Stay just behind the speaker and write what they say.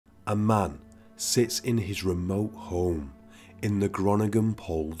a man sits in his remote home in the Groningen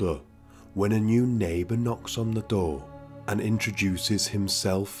polder when a new neighbour knocks on the door and introduces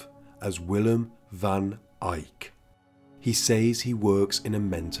himself as Willem Van Eijk. He says he works in a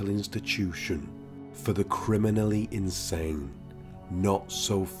mental institution for the criminally insane, not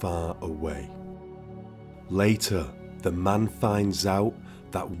so far away. Later, the man finds out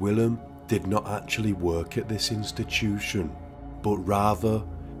that Willem did not actually work at this institution, but rather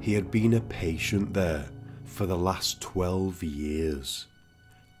he had been a patient there for the last 12 years,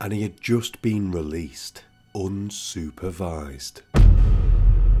 and he had just been released unsupervised.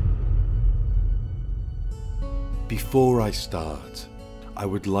 Before I start, I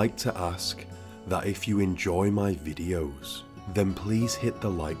would like to ask that if you enjoy my videos, then please hit the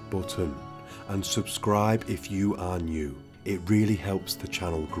like button and subscribe if you are new. It really helps the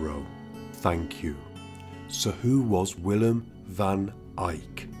channel grow. Thank you. So who was Willem Van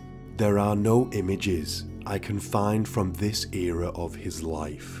Eijk? There are no images I can find from this era of his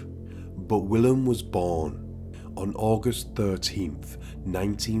life, but Willem was born on August 13th,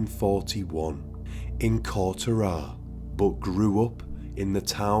 1941 in Kortrijk, but grew up in the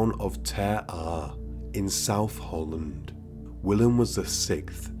town of Ter Aar in South Holland. Willem was the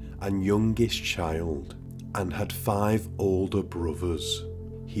sixth and youngest child and had 5 older brothers.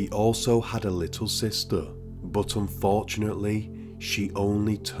 He also had a little sister, but unfortunately she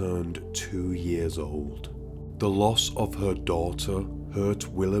only turned 2 years old. The loss of her daughter hurt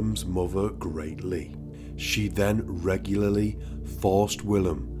Willem's mother greatly. She then regularly forced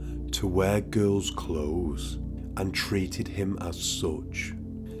Willem to wear girls' clothes and treated him as such.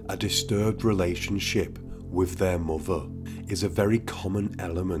 A disturbed relationship with their mother is a very common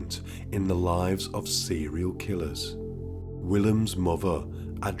element in the lives of serial killers. Willem's mother,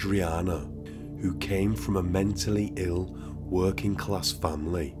 Adriana, who came from a mentally ill working class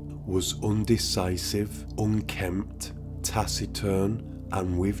family, was undecisive, unkempt, taciturn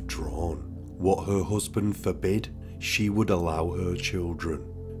and withdrawn. What her husband forbid, she would allow her children.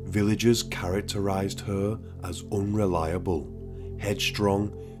 Villagers characterized her as unreliable,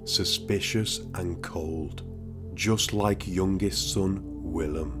 headstrong, suspicious and cold, just like youngest son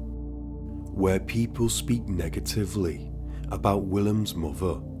Willem. Where people speak negatively about Willem's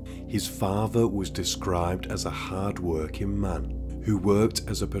mother, his father was described as a hard-working man who worked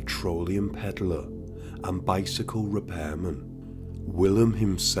as a petroleum peddler and bicycle repairman. Willem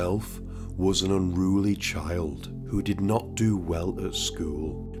himself was an unruly child who did not do well at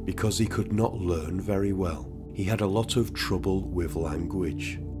school because he could not learn very well. He had a lot of trouble with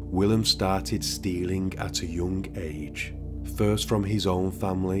language. Willem started stealing at a young age, first from his own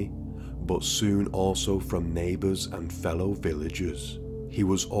family, but soon also from neighbours and fellow villagers. He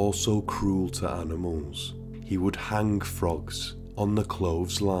was also cruel to animals. He would hang frogs on the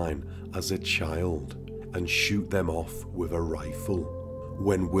clothesline as a child and shoot them off with a rifle.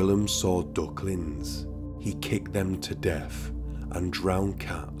 When Willem saw ducklings, he kicked them to death and drowned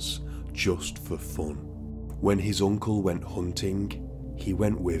cats just for fun. When his uncle went hunting, he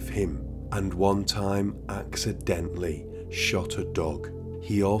went with him, and one time accidentally shot a dog.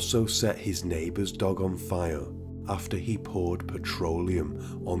 He also set his neighbour's dog on fire after he poured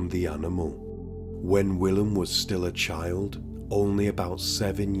petroleum on the animal. When Willem was still a child, only about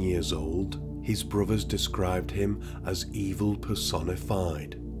 7 years old, his brothers described him as evil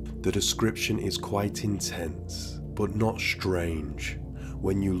personified. The description is quite intense, but not strange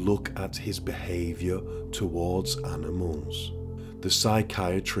when you look at his behaviour towards animals. The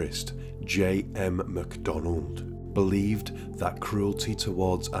psychiatrist J.M. MacDonald believed that cruelty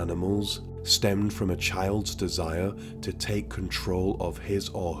towards animals stemmed from a child's desire to take control of his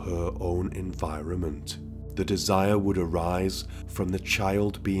or her own environment. The desire would arise from the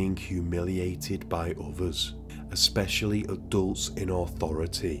child being humiliated by others, especially adults in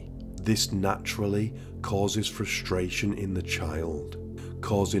authority. This naturally causes frustration in the child,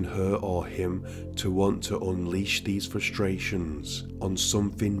 causing her or him to want to unleash these frustrations on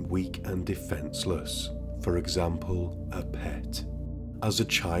something weak and defenseless, for example, a pet. As a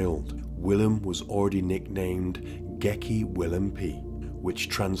child, Willem was already nicknamed Gekkie Willempie, which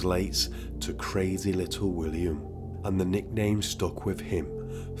translates to Crazy Little William, and the nickname stuck with him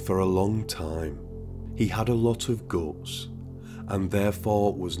for a long time. He had a lot of guts, and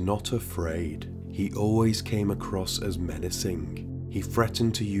therefore was not afraid. He always came across as menacing. He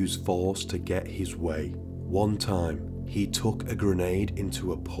threatened to use force to get his way. One time, he took a grenade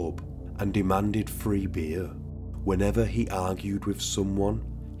into a pub and demanded free beer. Whenever he argued with someone,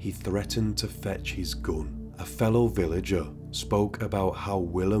 he threatened to fetch his gun. A fellow villager spoke about how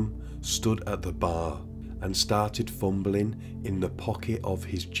Willem stood at the bar and started fumbling in the pocket of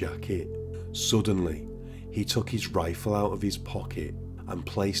his jacket. Suddenly, he took his rifle out of his pocket and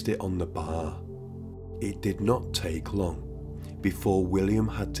placed it on the bar. It did not take long before William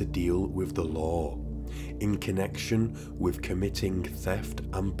had to deal with the law in connection with committing theft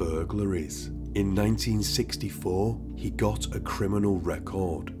and burglaries. In 1964, he got a criminal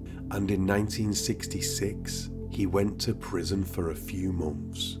record, and in 1966, he went to prison for a few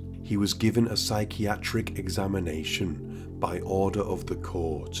months. He was given a psychiatric examination by order of the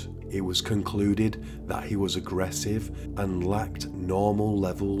court. It was concluded that he was aggressive and lacked normal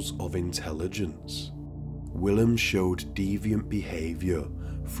levels of intelligence. Willem showed deviant behaviour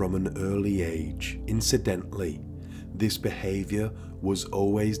from an early age. Incidentally, this behaviour was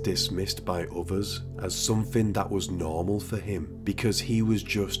always dismissed by others as something that was normal for him because he was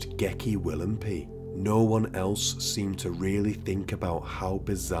just Gecky Willempie. No one else seemed to really think about how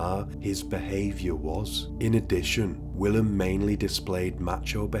bizarre his behaviour was. In addition, Willem mainly displayed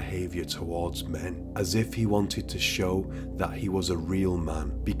macho behaviour towards men, as if he wanted to show that he was a real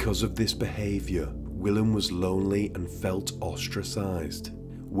man. Because of this behaviour, Willem was lonely and felt ostracised.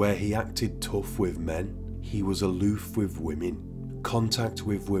 Where he acted tough with men, he was aloof with women. Contact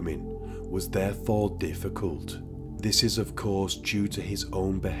with women was therefore difficult. This is of course due to his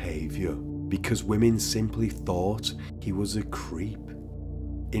own behaviour, because women simply thought he was a creep.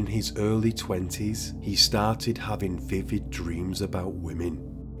 In his early 20s, he started having vivid dreams about women,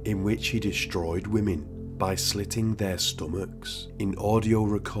 in which he destroyed women by slitting their stomachs. In audio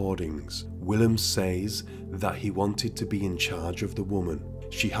recordings, Willem says that he wanted to be in charge of the woman.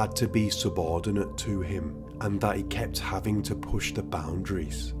 She had to be subordinate to him, and that he kept having to push the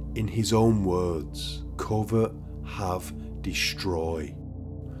boundaries. In his own words, cover, have, destroy.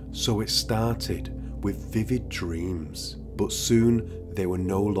 So it started with vivid dreams, but soon they were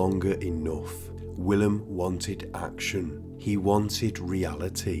no longer enough. Willem wanted action. He wanted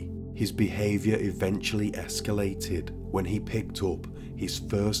reality. His behaviour eventually escalated when he picked up his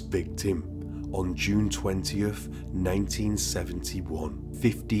first victim on June 20th, 1971,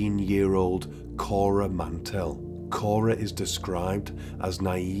 15-year-old Cora Mantell. Cora is described as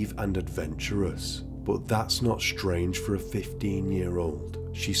naive and adventurous, but that's not strange for a 15-year-old.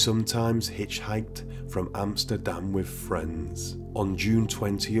 She sometimes hitchhiked from Amsterdam with friends. On June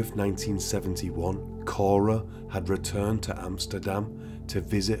 20th, 1971, Cora had returned to Amsterdam to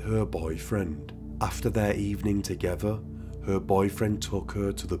visit her boyfriend. After their evening together, her boyfriend took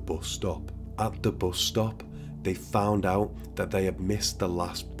her to the bus stop. At the bus stop, they found out that they had missed the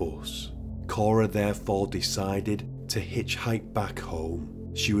last bus. Cora therefore decided to hitchhike back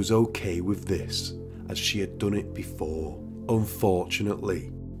home. She was okay with this, as she had done it before.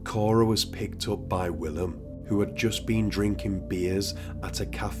 Unfortunately, Cora was picked up by Willem, who had just been drinking beers at a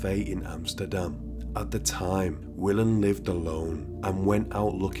cafe in Amsterdam. At the time, Willem lived alone and went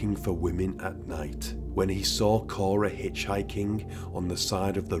out looking for women at night. When he saw Cora hitchhiking on the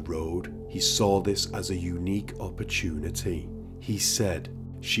side of the road, he saw this as a unique opportunity. He said,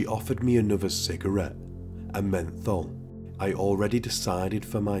 "She offered me another cigarette, a menthol. I already decided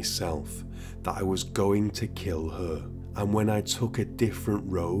for myself that I was going to kill her. And when I took a different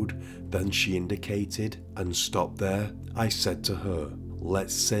road than she indicated and stopped there, I said to her,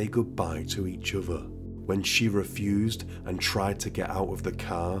 let's say goodbye to each other. When she refused and tried to get out of the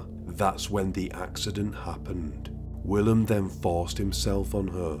car, that's when the accident happened. Willem then forced himself on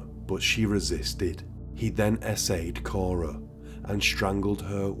her, but she resisted. He then essayed Cora and strangled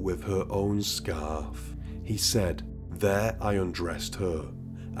her with her own scarf. He said, there I undressed her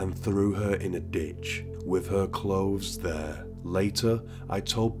and threw her in a ditch with her clothes there. Later, I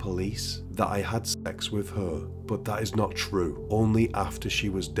told police that I had sex with her, but that is not true, only after she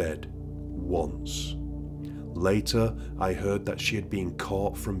was dead, once. Later, I heard that she had been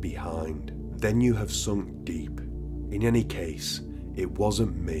caught from behind. Then you have sunk deep. In any case, it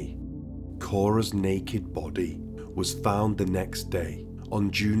wasn't me." Cora's naked body was found the next day,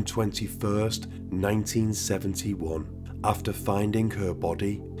 on June 21st, 1971. After finding her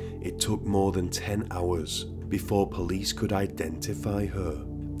body, it took more than 10 hours before police could identify her.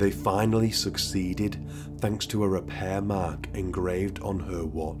 They finally succeeded thanks to a repair mark engraved on her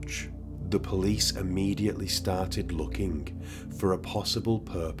watch. The police immediately started looking for a possible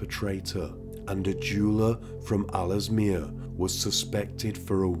perpetrator, and a jeweller from Aalsmeer was suspected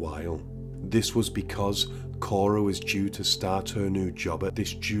for a while. This was because Cora was due to start her new job at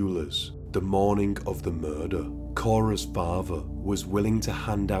this jeweller's the morning of the murder. Cora's father was willing to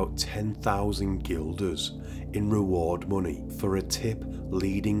hand out 10,000 guilders in reward money for a tip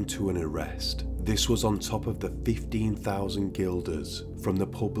leading to an arrest. This was on top of the 15,000 guilders from the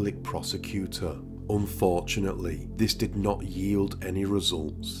public prosecutor. Unfortunately, this did not yield any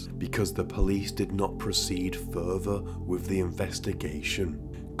results because the police did not proceed further with the investigation.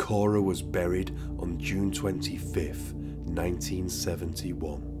 Cora was buried on June 25th,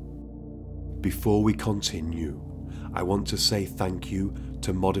 1971. Before we continue, I want to say thank you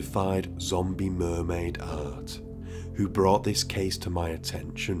to Modified Zombie Mermaid Art, who brought this case to my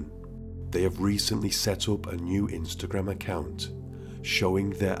attention. They have recently set up a new Instagram account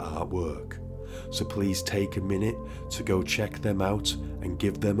showing their artwork, so please take a minute to go check them out and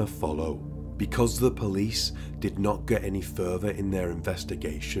give them a follow. Because the police did not get any further in their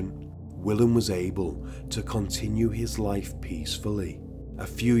investigation, Willem was able to continue his life peacefully. A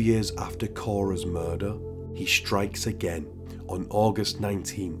few years after Cora's murder, he strikes again on August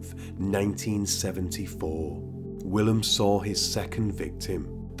 19th, 1974. Willem saw his second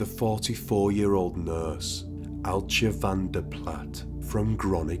victim, the 44-year-old nurse, Altje van der Plat from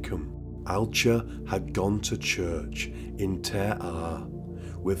Groningen. Altje had gone to church in Ter Aar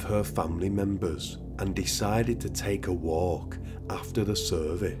with her family members and decided to take a walk after the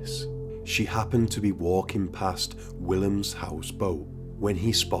service. She happened to be walking past Willem's houseboat when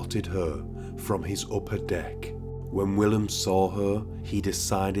he spotted her from his upper deck. When Willem saw her, he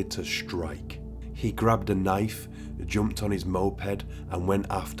decided to strike. He grabbed a knife, jumped on his moped and went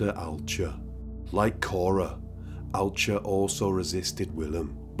after Altje. Like Cora, Altje also resisted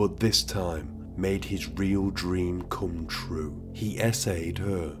Willem, but this time made his real dream come true. He essayed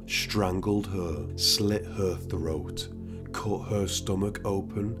her, strangled her, slit her throat, cut her stomach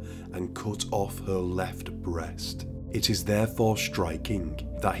open and cut off her left breast. It is therefore striking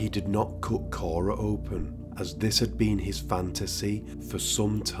that he did not cut Cora open, as this had been his fantasy for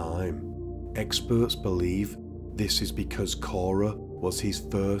some time. Experts believe this is because Cora was his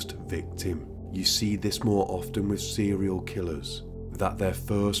first victim. You see this more often with serial killers, that their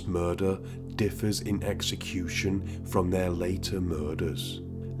first murder differs in execution from their later murders.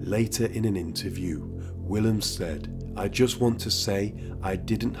 Later in an interview, Willem said, "I just want to say I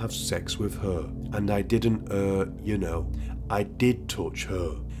didn't have sex with her, and I didn't, I did touch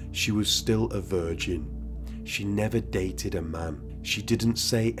her. She was still a virgin. She never dated a man. She didn't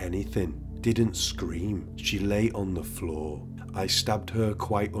say anything, didn't scream. She lay on the floor. I stabbed her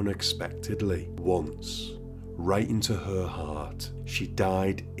quite unexpectedly, once, right into her heart. She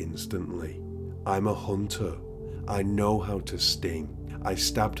died instantly. I'm a hunter. I know how to sting. I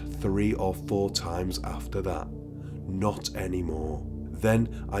stabbed 3 or 4 times after that. Not anymore.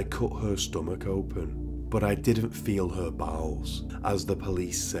 Then I cut her stomach open, but I didn't feel her bowels, as the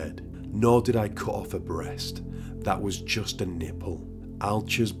police said, nor did I cut off a breast. That was just a nipple."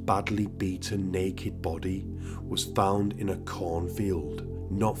 Altje's badly beaten naked body was found in a cornfield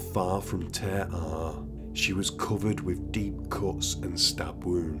not far from Ter Aar. She was covered with deep cuts and stab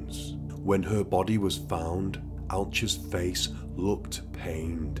wounds. When her body was found, Altje's face looked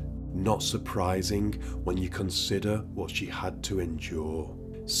pained. Not surprising when you consider what she had to endure.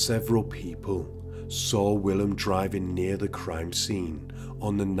 Several people saw Willem driving near the crime scene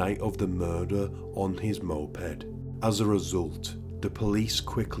on the night of the murder on his moped. As a result, the police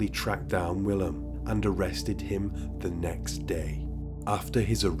quickly tracked down Willem and arrested him the next day. After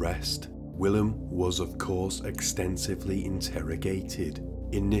his arrest, Willem was of course extensively interrogated.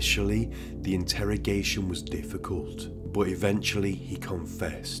 Initially, the interrogation was difficult, but eventually he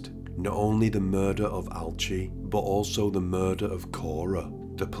confessed. Not only the murder of Altje, but also the murder of Cora.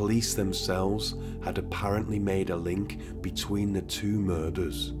 The police themselves had apparently made a link between the 2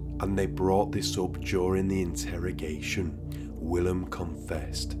 murders, and they brought this up during the interrogation. Willem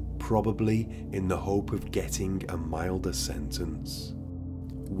confessed, probably in the hope of getting a milder sentence.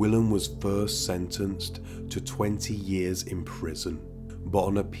 Willem was first sentenced to 20 years in prison, but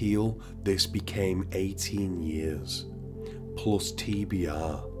on appeal this became 18 years, plus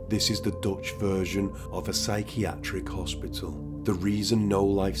TBR. This is the Dutch version of a psychiatric hospital. The reason no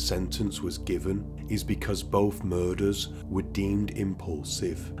life sentence was given is because both murders were deemed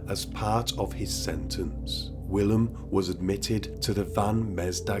impulsive. As part of his sentence, Willem was admitted to the Van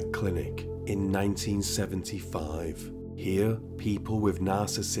Mesdag Clinic in 1975. Here, people with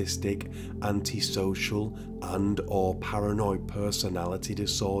narcissistic, antisocial and/or paranoid personality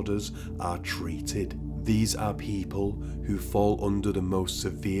disorders are treated. These are people who fall under the most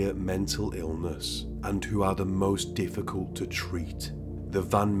severe mental illness and who are the most difficult to treat. The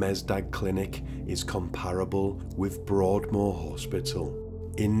Van Mesdag Clinic is comparable with Broadmoor Hospital.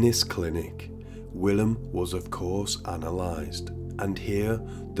 In this clinic, Willem was of course analysed, and here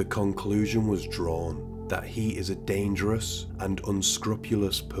the conclusion was drawn that he is a dangerous and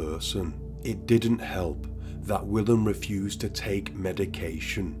unscrupulous person. It didn't help that Willem refused to take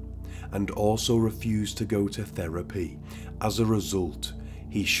medication, and also refused to go to therapy. As a result,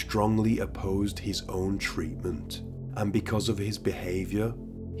 he strongly opposed his own treatment, and because of his behaviour,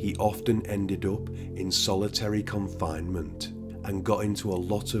 he often ended up in solitary confinement and got into a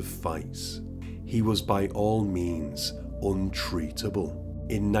lot of fights. He was by all means untreatable.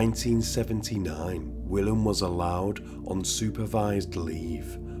 In 1979, Willem was allowed unsupervised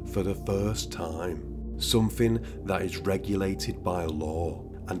leave for the first time, something that is regulated by law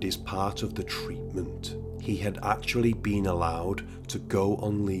and is part of the treatment. He had actually been allowed to go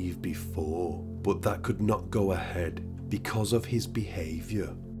on leave before, but that could not go ahead because of his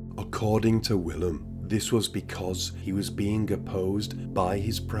behaviour. According to Willem, this was because he was being opposed by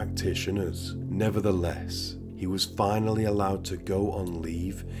his practitioners. Nevertheless, he was finally allowed to go on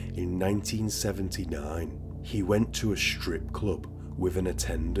leave in 1979. He went to a strip club with an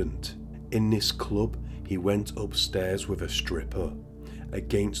attendant. In this club, he went upstairs with a stripper,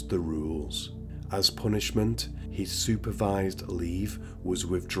 against the rules. As punishment, his supervised leave was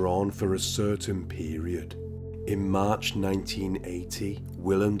withdrawn for a certain period. In March 1980,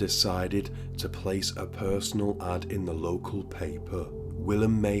 Willem decided to place a personal ad in the local paper.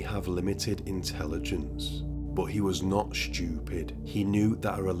 Willem may have limited intelligence, but he was not stupid. He knew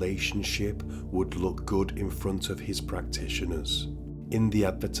that a relationship would look good in front of his practitioners. In the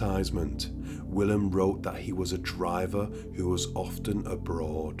advertisement, Willem wrote that he was a driver who was often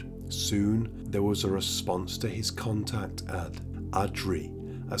abroad. Soon, there was a response to his contact ad. Adri,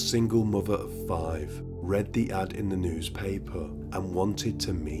 a single mother of 5, read the ad in the newspaper and wanted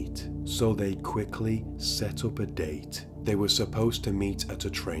to meet, so they quickly set up a date. They were supposed to meet at a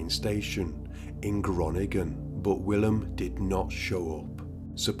train station in Groningen, but Willem did not show up,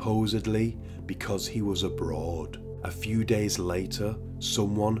 supposedly because he was abroad. A few days later,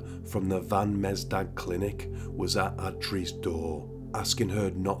 someone from the Van Eijk clinic was at Adri's door, asking her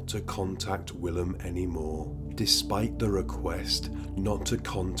not to contact Willem anymore. Despite the request not to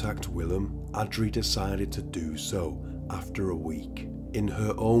contact Willem, Adri decided to do so after a week. In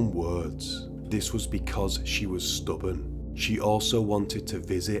her own words, this was because she was stubborn. She also wanted to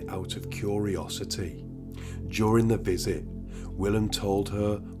visit out of curiosity. During the visit, Willem told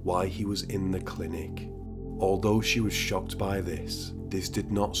her why he was in the clinic. Although she was shocked by this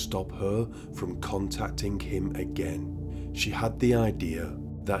did not stop her from contacting him again. She had the idea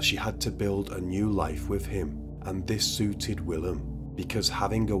that she had to build a new life with him, and this suited Willem because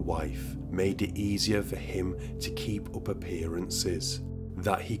having a wife made it easier for him to keep up appearances,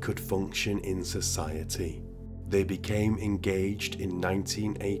 that he could function in society. They became engaged in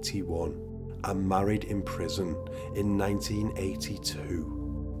 1981 and married in prison in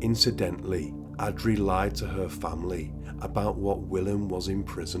 1982. Incidentally, Adri lied to her family about what Willem was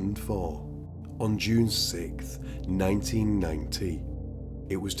imprisoned for. On June 6, 1990,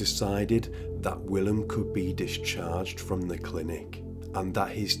 it was decided that Willem could be discharged from the clinic and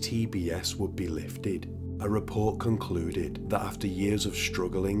that his TBS would be lifted. A report concluded that after years of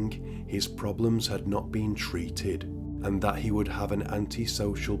struggling, his problems had not been treated and that he would have an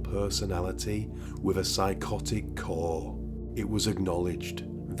antisocial personality with a psychotic core. It was acknowledged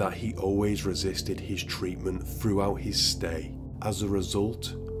that he always resisted his treatment throughout his stay. As a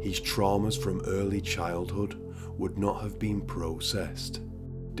result, his traumas from early childhood would not have been processed.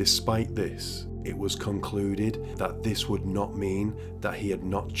 Despite this, it was concluded that this would not mean that he had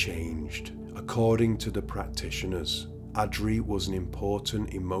not changed. According to the practitioners, Adri was an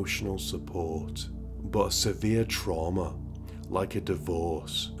important emotional support, but a severe trauma, like a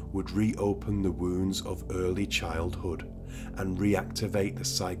divorce, would reopen the wounds of early childhood and reactivate the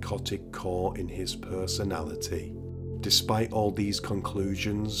psychotic core in his personality. Despite all these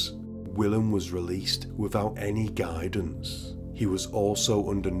conclusions, Willem was released without any guidance. He was also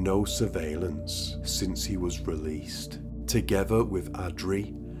under no surveillance since he was released. Together with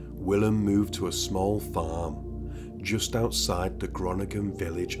Adri, Willem moved to a small farm just outside the Groningen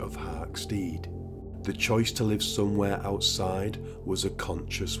village of Haaksteed. The choice to live somewhere outside was a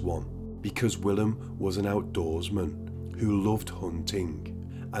conscious one, because Willem was an outdoorsman who loved hunting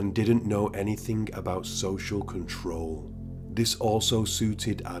and didn't know anything about social control. This also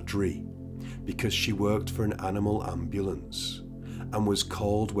suited Adri because she worked for an animal ambulance and was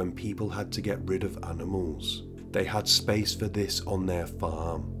called when people had to get rid of animals. They had space for this on their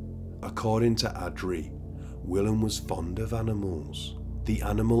farm. According to Adri, Willem was fond of animals. The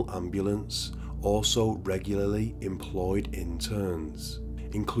animal ambulance also regularly employed interns,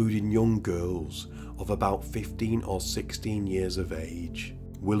 including young girls of about 15 or 16 years of age.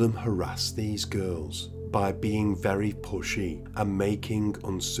 Willem harassed these girls by being very pushy and making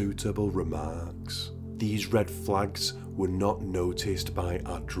unsuitable remarks. These red flags were not noticed by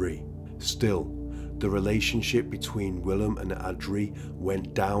Adri, Still, the relationship between Willem and Adrie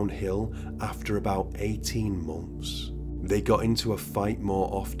went downhill after about 18 months. They got into a fight more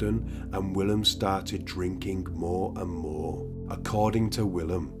often and Willem started drinking more and more. According to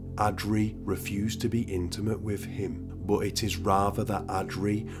Willem, Adrie refused to be intimate with him, but it is rather that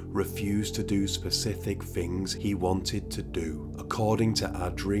Adrie refused to do specific things he wanted to do. According to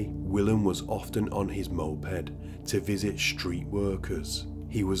Adrie, Willem was often on his moped to visit street workers.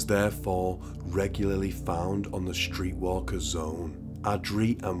 He was therefore regularly found on the streetwalker zone.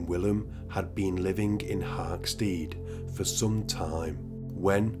 Adrie and Willem had been living in Harkstede for some time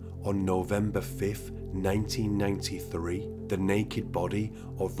when, on November 5th, 1993, the naked body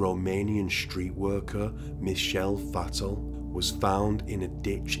of Romanian street worker Michel Vatel was found in a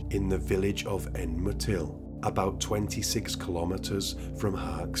ditch in the village of Enmutil, about 26 kilometers from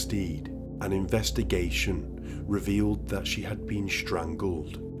Harkstede. An investigation revealed that she had been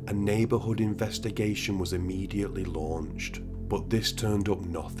strangled. A neighborhood investigation was immediately launched, but this turned up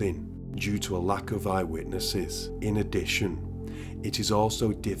nothing due to a lack of eyewitnesses. In addition, it is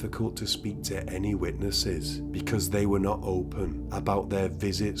also difficult to speak to any witnesses because they were not open about their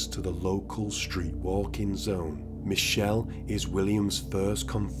visits to the local street walking zone. Michel is William's first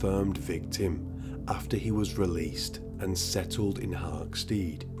confirmed victim after he was released and settled in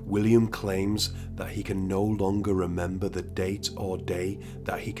Harkstede. William claims that he can no longer remember the date or day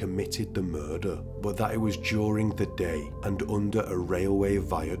that he committed the murder, but that it was during the day and under a railway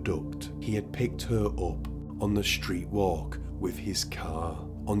viaduct. He had picked her up on the street walk with his car.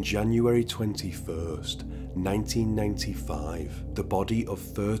 On January 21st, 1995, the body of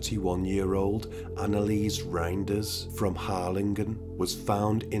 31-year-old Annelies Reinders from Harlingen was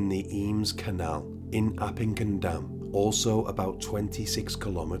found in the Eems Canal in Appingedam, also about 26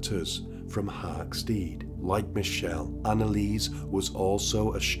 kilometers from Harkstede. Like Michel, Annelies was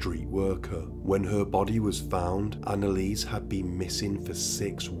also a street worker. When her body was found, Annelies had been missing for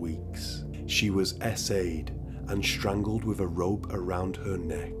 6 weeks. She was essayed and strangled with a rope around her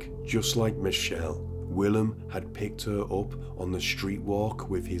neck. Just like Michel, Willem had picked her up on the street walk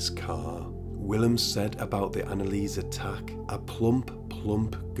with his car. Willem said about the Annelies attack, "A plump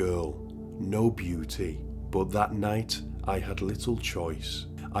girl, no beauty, but that night I had little choice.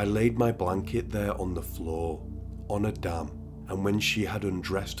 I laid my blanket there on the floor, on a dam, and when she had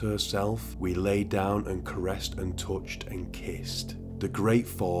undressed herself, we lay down and caressed and touched and kissed. The great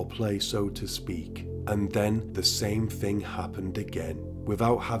foreplay, so to speak. And then the same thing happened again.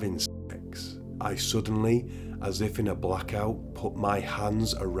 Without having sex, I suddenly, as if in a blackout, put my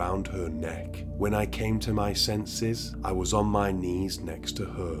hands around her neck. When I came to my senses, I was on my knees next to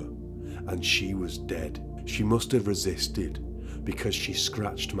her, and she was dead. She must have resisted, because she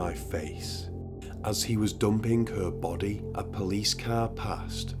scratched my face." As he was dumping her body, a police car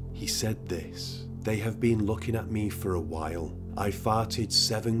passed. He said this, "They have been looking at me for a while. I farted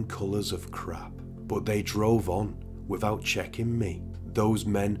 7 colours of crap, but they drove on without checking me. Those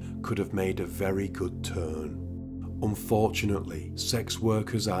men could have made a very good turn." Unfortunately, sex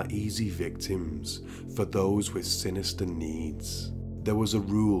workers are easy victims for those with sinister needs. There was a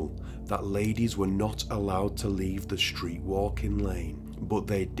rule that ladies were not allowed to leave the street walking lane, but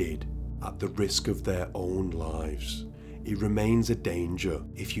they did, at the risk of their own lives. It remains a danger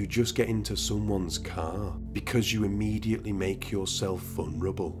if you just get into someone's car, because you immediately make yourself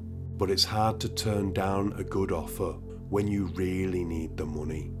vulnerable. But it's hard to turn down a good offer when you really need the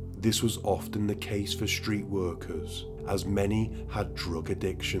money. This was often the case for street workers, as many had drug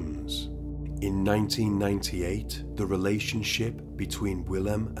addictions. In 1998, the relationship between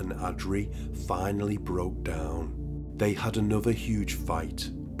Willem and Adrie finally broke down. They had another huge fight,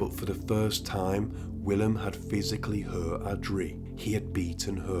 but for the first time, Willem had physically hurt Adrie. He had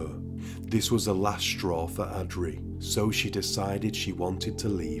beaten her. This was the last straw for Adrie, so she decided she wanted to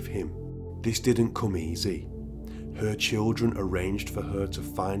leave him. This didn't come easy. Her children arranged for her to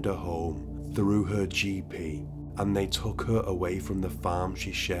find a home through her GP, and they took her away from the farm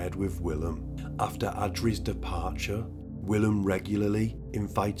she shared with Willem. After Adrie's departure, Willem regularly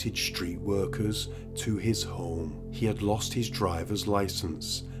invited street workers to his home. He had lost his driver's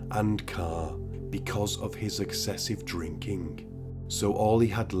license and car because of his excessive drinking, so all he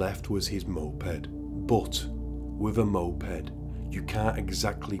had left was his moped. But with a moped, you can't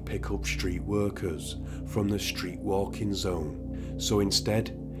exactly pick up street workers from the street walking zone, so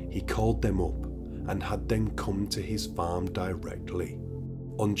instead he called them up and had them come to his farm directly.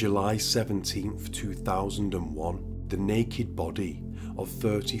 On July 17th, 2001, the naked body of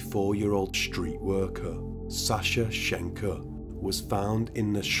 34-year-old street worker Sasha Schenker was found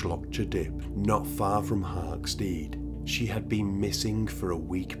in the Schlockje dip, not far from Harkstede. She had been missing for a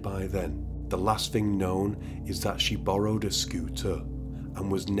week by then. The last thing known is that she borrowed a scooter and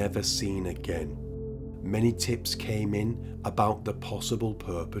was never seen again. Many tips came in about the possible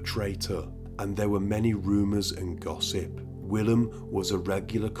perpetrator, and there were many rumours and gossip. Willem was a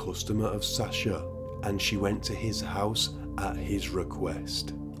regular customer of Sasha, and she went to his house at his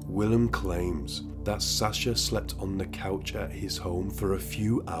request. Willem claims that Sasha slept on the couch at his home for a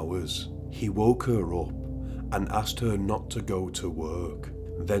few hours. He woke her up and asked her not to go to work.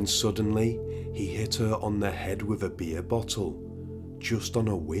 Then suddenly, he hit her on the head with a beer bottle, just on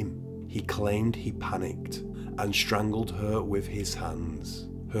a whim. He claimed he panicked and strangled her with his hands.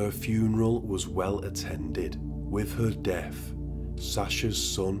 Her funeral was well attended. With her death, Sasha's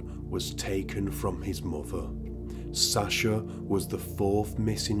son was taken from his mother. Sasha was the 4th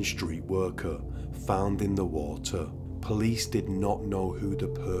missing street worker found in the water. Police did not know who the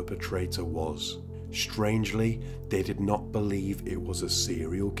perpetrator was. Strangely, they did not believe it was a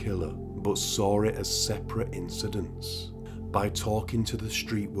serial killer, but saw it as separate incidents. By talking to the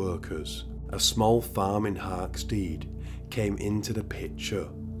street workers, a small farm in Harkstead came into the picture,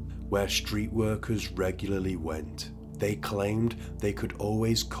 where street workers regularly went. They claimed they could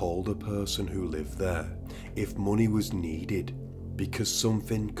always call the person who lived there if money was needed, because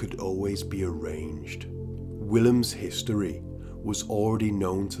something could always be arranged. Willem's history was already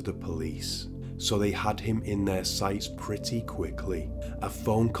known to the police, so they had him in their sights pretty quickly. A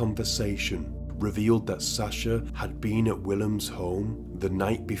phone conversation revealed that Sasha had been at Willem's home the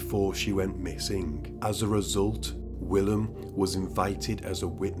night before she went missing. As a result, Willem was invited as a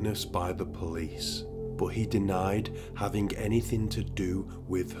witness by the police, but he denied having anything to do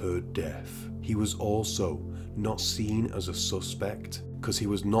with her death. He was also not seen as a suspect because he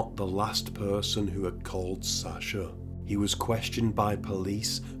was not the last person who had called Sasha. He was questioned by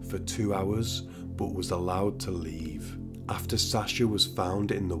police for 2 hours but was allowed to leave. After Sasha was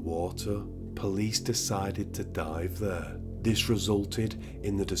found in the water, police decided to dive there. This resulted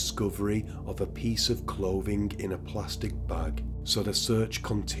in the discovery of a piece of clothing in a plastic bag, so the search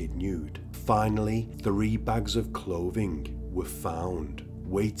continued. Finally, 3 bags of clothing were found,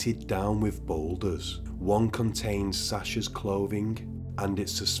 weighted down with boulders. One contained Sasha's clothing, and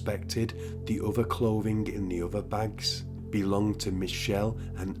it's suspected the other clothing in the other bags belonged to Michelle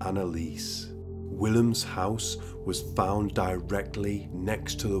and Annalise. Willem's house was found directly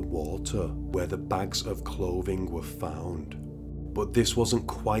next to the water where the bags of clothing were found. But this wasn't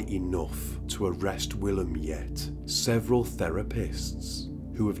quite enough to arrest Willem yet. Several therapists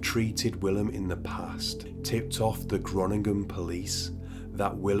who have treated Willem in the past tipped off the Groningen police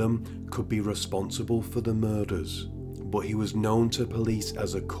that Willem could be responsible for the murders, but he was known to police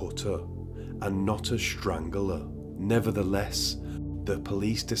as a cutter and not a strangler. Nevertheless, the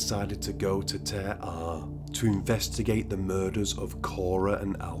police decided to go to Ter Aar to investigate the murders of Cora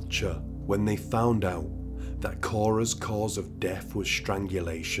and Alcha. When they found out that Cora's cause of death was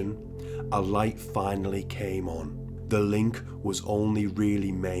strangulation, a light finally came on. The link was only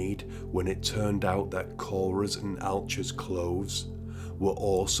really made when it turned out that Cora's and Alcha's clothes were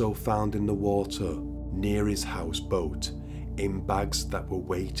also found in the water near his houseboat in bags that were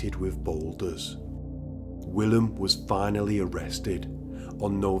weighted with boulders. Willem was finally arrested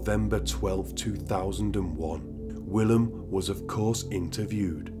on November 12, 2001. Willem was of course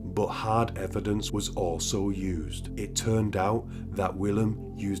interviewed, but hard evidence was also used. It turned out that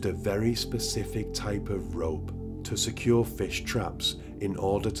Willem used a very specific type of rope to secure fish traps in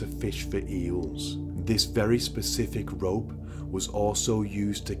order to fish for eels. This very specific rope was also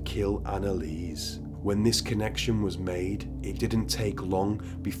used to kill Annalise. When this connection was made, it didn't take long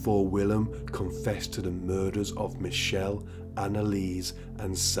before Willem confessed to the murders of Michelle, Annalise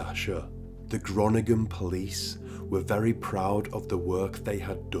and Sasha. The Groningen police were very proud of the work they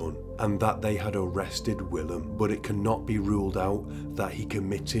had done and that they had arrested Willem, but it cannot be ruled out that he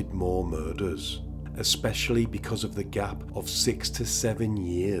committed more murders, especially because of the gap of 6 to 7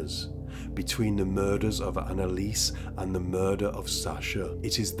 years between the murders of Annalise and the murder of Sasha.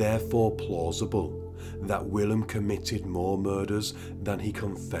 It is therefore plausible that Willem committed more murders than he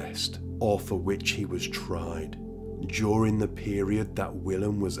confessed or for which he was tried. During the period that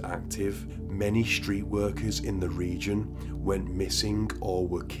Willem was active, many street workers in the region went missing or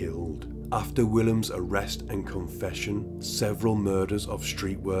were killed. After Willem's arrest and confession, several murders of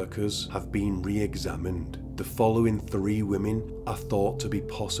street workers have been re-examined. The following 3 women are thought to be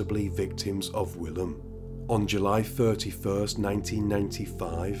possibly victims of Willem. On July 31st,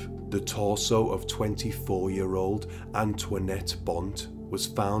 1995, the torso of 24-year-old Antoinette Bont was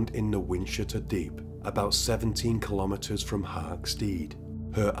found in the Winchester Deep, about 17 kilometers from Harkstead.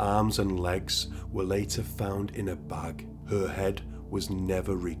 Her arms and legs were later found in a bag. Her head was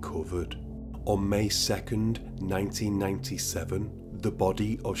never recovered. On May 2nd, 1997, the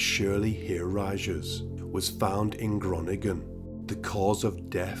body of Shirley Heerages was found in Groningen. The cause of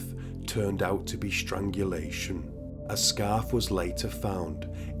death turned out to be strangulation. A scarf was later found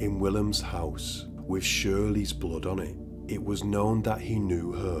in Willem's house with Shirley's blood on it. It was known that he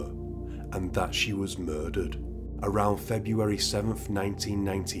knew her and that she was murdered. Around February 7th,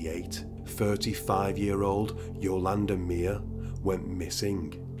 1998, 35-year-old Jolanda Meer went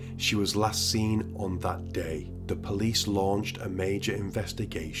missing. She was last seen on that day. The police launched a major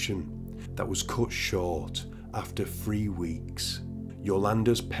investigation that was cut short after 3 weeks.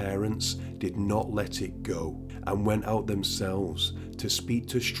 Jolanda's parents did not let it go and went out themselves to speak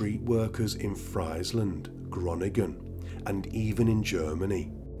to street workers in Friesland, Groningen, and even in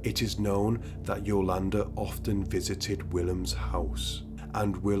Germany. It is known that Jolanda often visited Willem's house,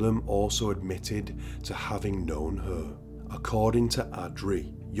 and Willem also admitted to having known her. According to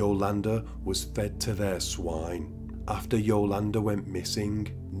Adri, Jolanda was fed to their swine. After Jolanda went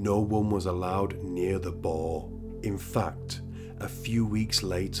missing, no one was allowed near the boar. In fact, a few weeks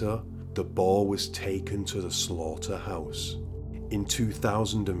later, the boar was taken to the slaughterhouse. In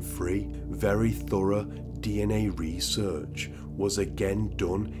 2003, very thorough DNA research was again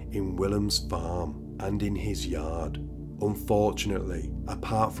done in Willem's farm and in his yard. Unfortunately,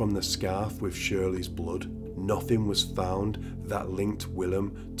 apart from the scarf with Shirley's blood, nothing was found that linked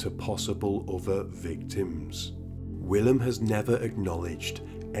Willem to possible other victims. Willem has never acknowledged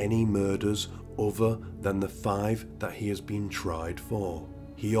any murders other than the 5 that he has been tried for.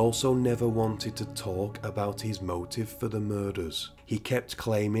 He also never wanted to talk about his motive for the murders. He kept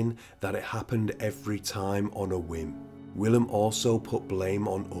claiming that it happened every time on a whim. Willem also put blame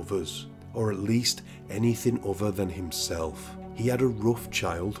on others, or at least anything other than himself. He had a rough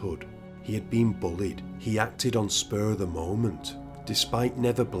childhood. He had been bullied. He acted on spur of the moment. Despite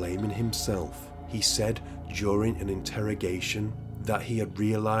never blaming himself, he said during an interrogation that he had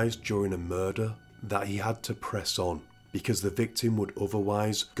realised during a murder that he had to press on because the victim would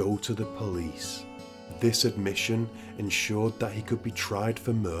otherwise go to the police. This admission ensured that he could be tried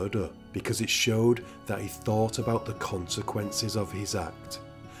for murder because it showed that he thought about the consequences of his act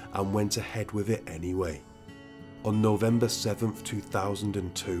and went ahead with it anyway. On November 7th,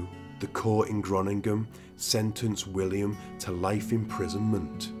 2002, the court in Groningen sentenced Willem to life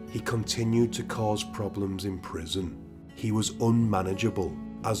imprisonment. He continued to cause problems in prison. He was unmanageable.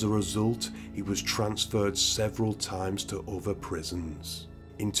 As a result, he was transferred several times to other prisons.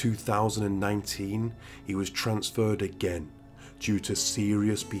 In 2019, he was transferred again due to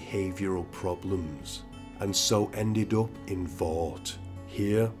serious behavioural problems, and so ended up in Voort.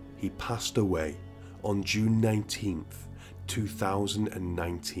 Here, he passed away on June 19th,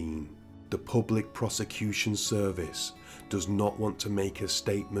 2019. The Public Prosecution Service does not want to make a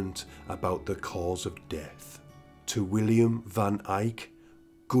statement about the cause of death. To Willem Van Eijk,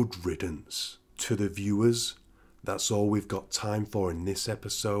 good riddance. To the viewers, that's all we've got time for in this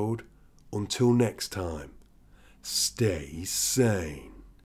episode. Until next time, stay sane.